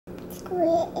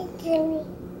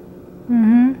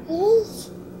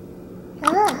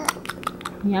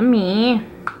Yummy.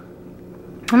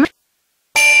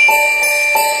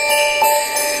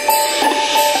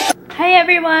 Hi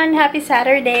everyone, happy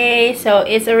Saturday. So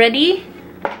it's already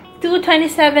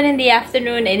 2:27 in the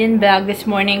afternoon. I didn't vlog this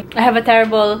morning. I have a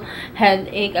terrible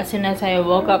headache as soon as I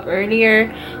woke up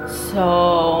earlier.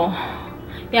 So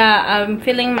yeah, I'm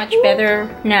feeling much better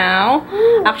now.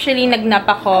 Actually, nagnap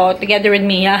ako together with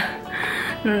Mia.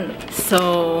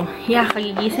 So yeah,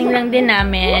 kagigising lang din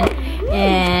namin.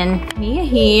 And Mia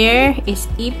here is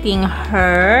eating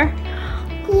her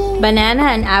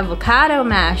banana and avocado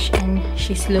mash. And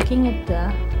she's looking at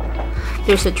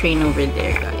there's a train over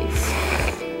there, guys.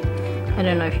 I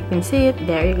don't know if you can see it.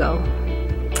 There you go.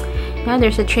 Yeah,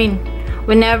 there's a train.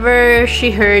 Whenever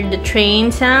she heard the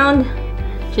train sound,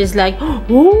 she's like,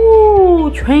 "Ooh,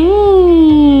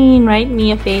 train!" Right,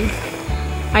 Mia face?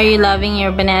 Are you loving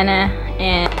your banana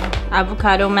and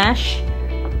avocado mash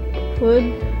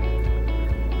food?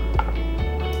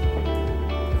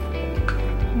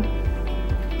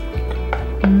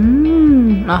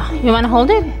 Oh, you wanna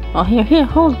hold it? Oh, here,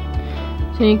 hold.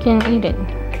 So you can eat it.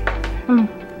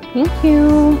 Thank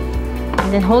you.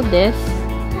 And then hold this.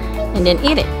 And then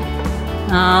eat it.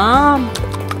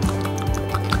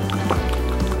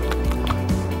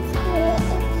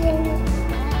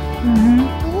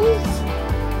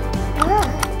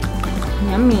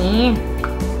 Yummy.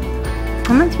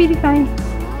 Come on, sweetie pie.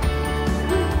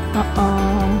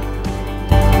 Uh-oh.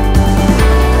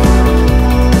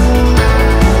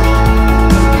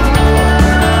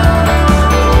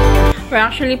 We're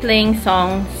actually playing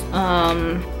songs,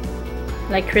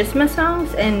 like Christmas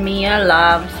songs, and Mia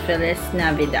loves Feliz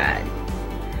Navidad.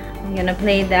 I'm gonna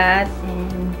play that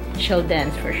and she'll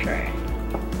dance for sure.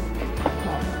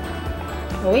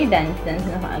 Oh, we dance na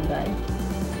kaagad.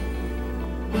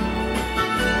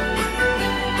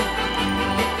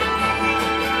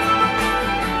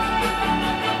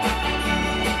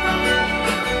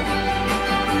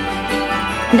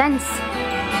 Dance!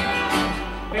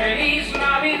 Feliz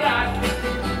Navidad,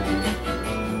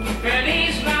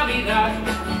 Feliz Navidad,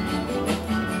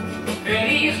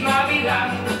 Feliz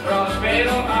Navidad,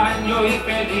 próspero año y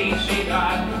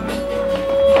felicidad.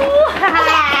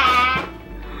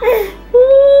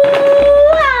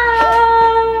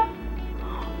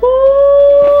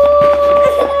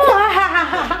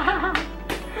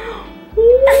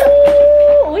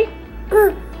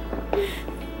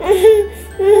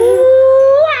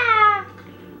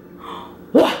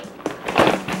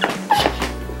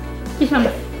 Kiss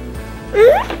mama.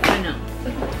 Ano?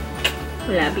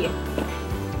 Love you.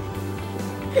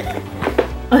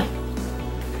 Ay.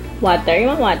 Water?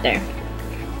 You want water?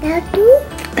 Tattoo?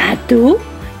 Tattoo?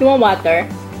 You want water?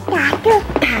 Tattoo.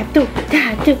 Tattoo.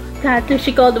 Tattoo. Tattoo. She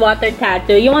called water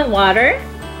tattoo. You want water?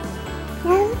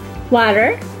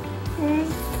 Water?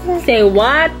 Say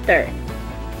water.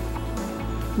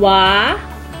 Water.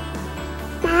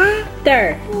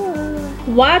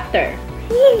 Water.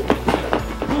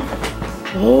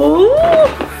 Oh!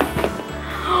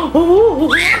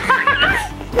 Oh!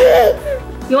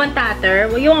 You want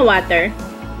tatter? You want water?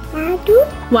 Tattoo?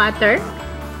 Water?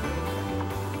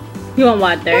 You want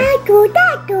water? Tattoo,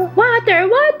 tattoo. Water,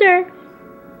 water.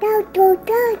 Tattoo,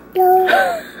 tattoo.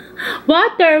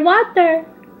 Water, water.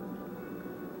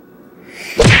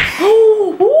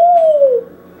 Oh! Oh!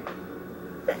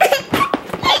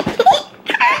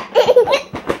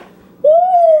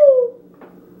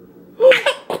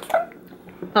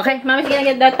 Okay, Mommy's gonna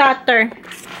get the tatter.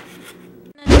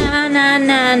 Na na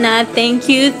na na,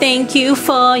 thank you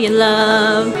for your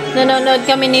love. Nanonood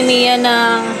kami ni Mia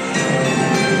ng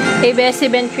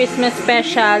ABS-CBN Christmas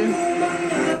special.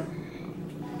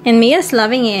 And Mia's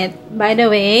loving it. By the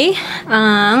way,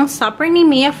 ang supper ni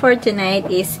Mia for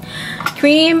tonight is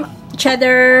cream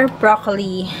cheddar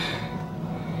broccoli.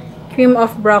 Cream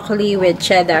of broccoli with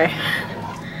cheddar.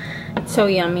 It's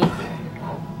so yummy.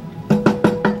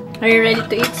 Are you ready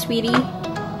to eat, sweetie?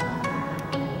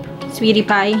 Sweetie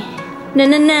pie. Na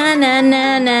na na na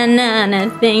na na na na.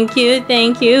 Thank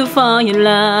you for your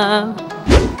love.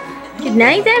 Good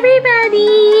night,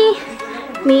 everybody.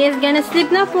 Mia's gonna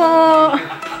sleep na po.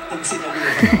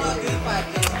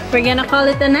 We're gonna call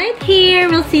it a night here.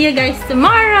 We'll see you guys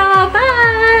tomorrow.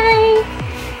 Bye.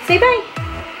 Say bye.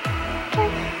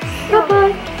 Bye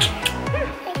bye.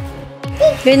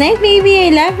 Good night, baby.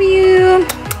 I love you.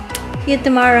 See you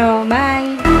tomorrow.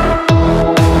 Bye.